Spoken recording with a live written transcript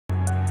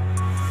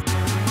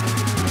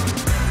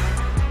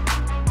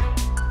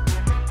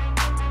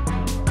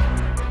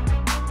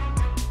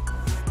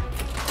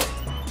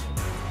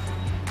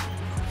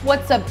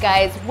What's up,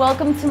 guys?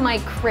 Welcome to my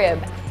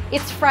crib.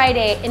 It's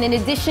Friday, and in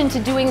addition to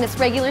doing this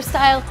regular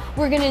style,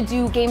 we're gonna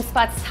do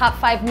GameSpot's top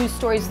 5 news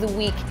stories of the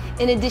week,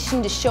 in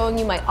addition to showing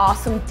you my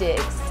awesome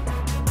digs.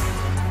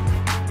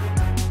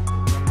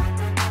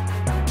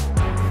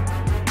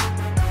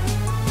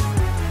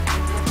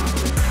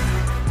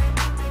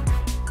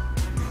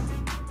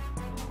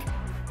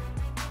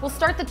 We'll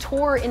start the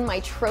tour in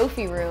my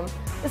trophy room.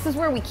 This is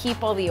where we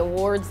keep all the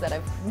awards that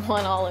I've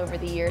won all over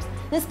the years.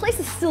 And this place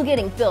is still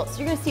getting built, so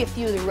you're gonna see a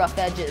few of the rough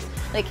edges.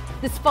 Like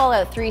this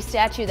Fallout 3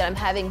 statue that I'm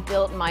having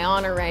built in my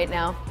honor right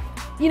now.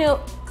 You know,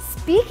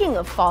 speaking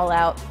of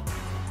Fallout,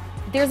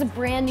 there's a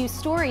brand new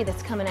story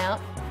that's coming out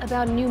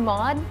about a new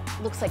mod.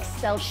 It looks like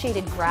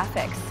cel-shaded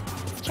graphics.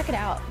 Let's check it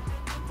out.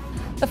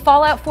 The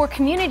Fallout 4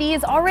 community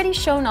has already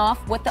shown off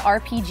what the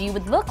RPG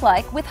would look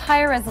like with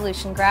higher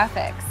resolution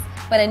graphics.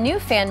 But a new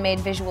fan-made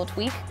visual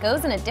tweak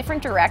goes in a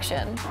different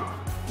direction.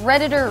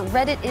 Redditor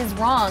Reddit is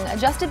Wrong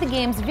adjusted the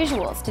game's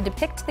visuals to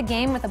depict the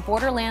game with a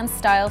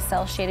Borderlands-style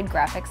cel-shaded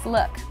graphics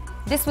look.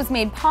 This was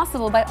made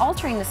possible by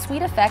altering the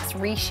SweetFX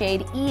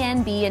Reshade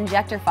ENB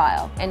injector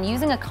file and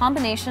using a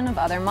combination of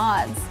other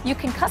mods. You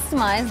can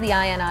customize the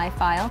INI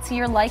file to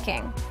your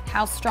liking,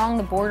 how strong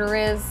the border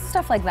is,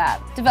 stuff like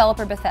that.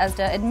 Developer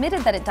Bethesda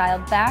admitted that it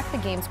dialed back the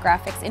game's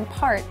graphics in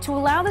part to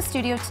allow the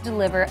studio to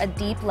deliver a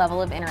deep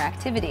level of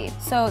interactivity,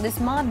 so this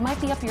mod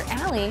might be up your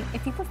alley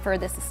if you prefer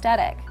this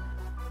aesthetic.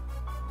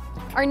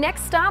 Our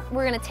next stop,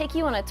 we're going to take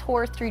you on a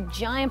tour through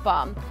Giant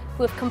Bomb,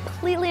 who have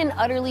completely and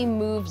utterly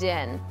moved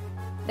in.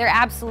 They're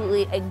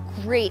absolutely a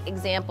great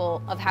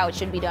example of how it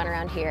should be done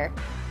around here.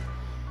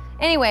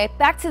 Anyway,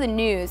 back to the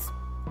news.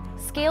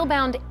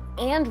 Scalebound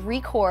and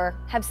ReCore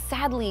have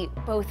sadly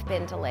both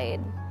been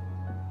delayed.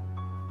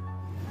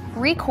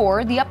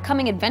 ReCore, the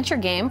upcoming adventure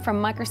game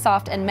from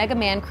Microsoft and Mega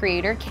Man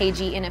creator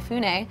Keiji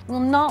Inafune,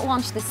 will not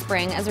launch this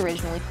spring as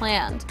originally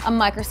planned. A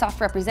Microsoft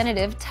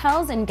representative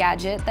tells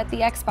Engadget that the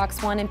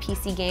Xbox One and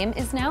PC game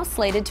is now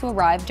slated to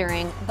arrive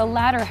during the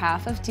latter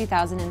half of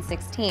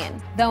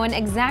 2016, though an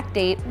exact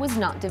date was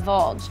not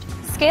divulged.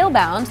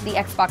 Scalebound, the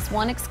Xbox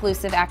One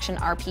exclusive action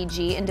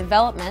RPG in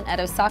development at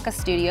Osaka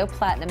studio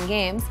Platinum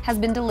Games, has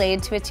been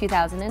delayed to a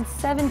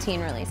 2017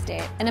 release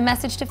date. In a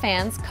message to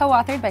fans,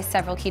 co-authored by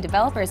several key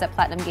developers at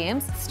Platinum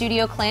Games, the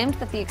studio claimed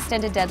that the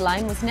extended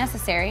deadline was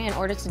necessary in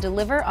order to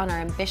deliver on our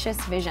ambitious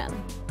vision.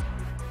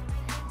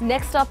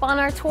 Next up on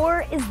our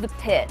tour is The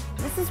Pit.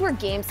 This is where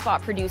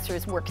GameSpot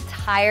producers work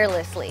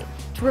tirelessly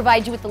to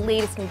provide you with the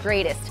latest and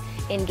greatest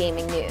in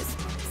gaming news.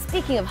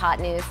 Speaking of hot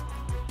news,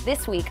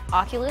 this week,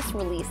 Oculus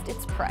released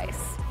its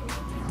price.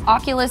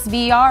 Oculus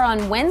VR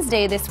on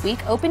Wednesday this week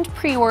opened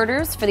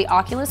pre-orders for the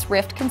Oculus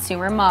Rift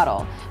consumer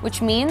model,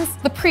 which means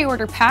the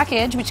pre-order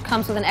package, which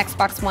comes with an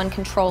Xbox One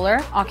controller,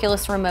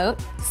 Oculus remote,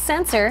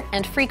 sensor,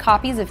 and free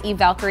copies of Eve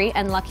Valkyrie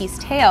and Lucky's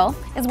Tale,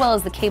 as well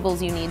as the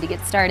cables you need to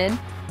get started,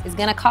 is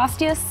gonna cost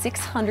you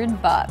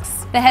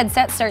 $600. The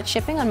headset starts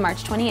shipping on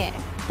March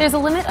 28th. There's a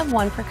limit of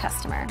 1 per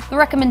customer. The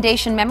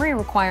recommendation memory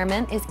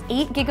requirement is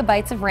 8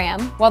 GB of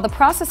RAM, while the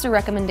processor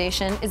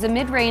recommendation is a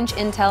mid-range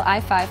Intel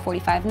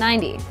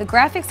i5-4590. The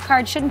graphics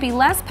card shouldn't be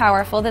less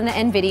powerful than the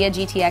NVIDIA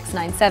GTX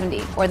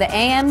 970 or the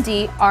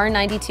AMD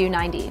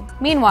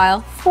R9290.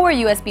 Meanwhile, 4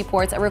 USB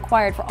ports are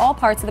required for all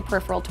parts of the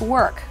peripheral to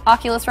work.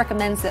 Oculus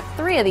recommends that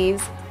 3 of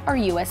these are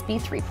USB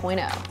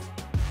 3.0.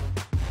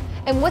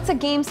 And what's a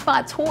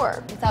GameSpot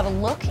tour without a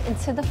look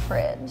into the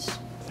fridge?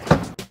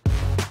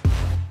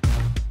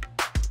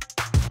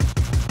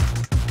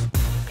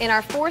 In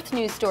our 4th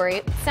news story,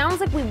 it sounds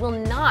like we will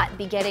not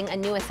be getting a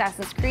new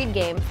Assassin's Creed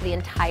game for the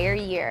entire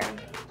year.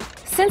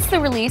 Since the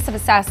release of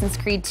Assassin's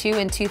Creed 2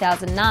 in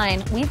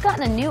 2009, we've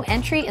gotten a new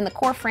entry in the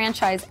core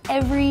franchise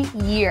every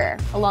year,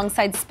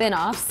 alongside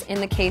spin-offs in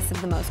the case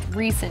of the most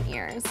recent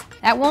years.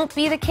 That won't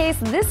be the case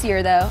this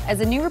year, though,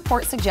 as a new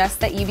report suggests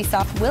that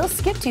Ubisoft will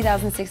skip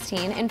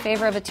 2016 in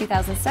favor of a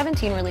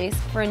 2017 release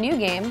for a new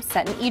game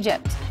set in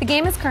Egypt. The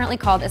game is currently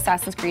called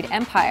Assassin's Creed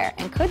Empire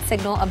and could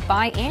signal a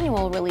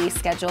biannual release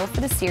schedule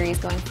for the series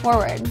going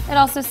forward. It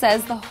also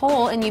says the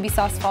hole in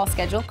Ubisoft's fall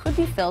schedule could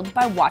be filled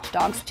by Watch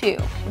Dogs 2,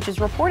 which is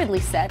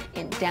reportedly set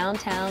in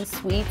downtown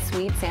sweet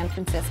San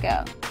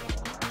Francisco.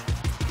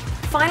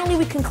 Finally,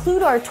 we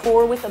conclude our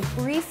tour with a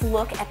brief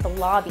look at the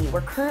lobby,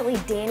 where currently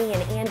Danny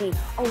and Andy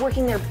are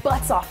working their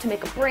butts off to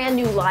make a brand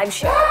new live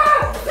show.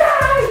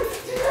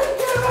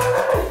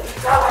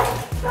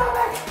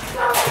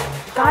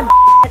 God damn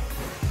it.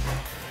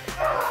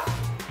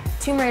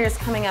 Tomb Raider's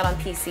coming out on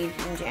PC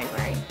in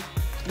January.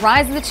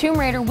 Rise of the Tomb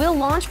Raider will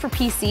launch for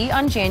PC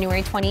on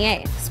January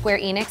 28th, Square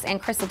Enix and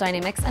Crystal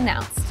Dynamics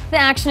announced. The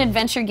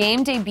action-adventure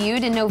game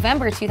debuted in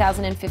November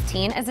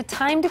 2015 as a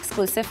timed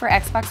exclusive for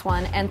Xbox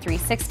One and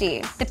 360.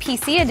 The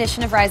PC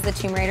edition of Rise of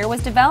the Tomb Raider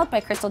was developed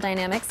by Crystal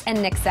Dynamics and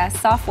Nixxes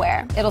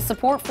Software. It'll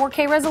support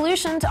 4K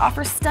resolution to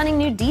offer stunning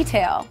new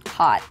detail.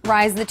 Hot.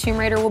 Rise of the Tomb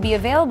Raider will be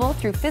available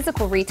through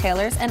physical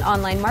retailers and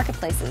online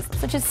marketplaces,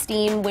 such as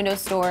Steam,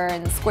 Windows Store,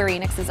 and Square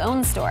Enix's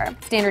own store.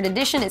 Standard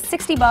edition is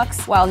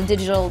 $60, while the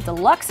digital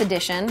deluxe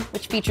edition,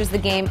 which features the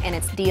game and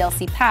its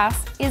DLC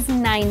pass, is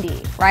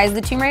 $90. Rise of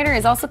the Tomb Raider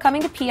is also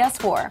coming to PS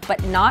PS4,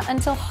 but not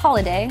until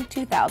holiday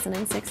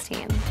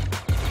 2016.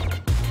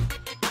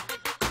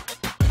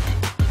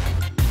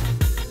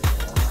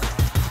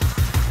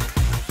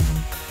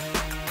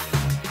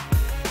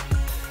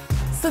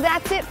 So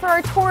that's it for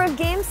our tour of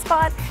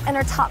GameSpot and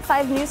our top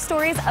 5 news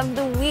stories of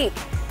the week.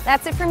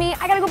 That's it for me.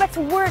 I gotta go back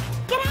to work.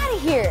 Get out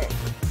of here.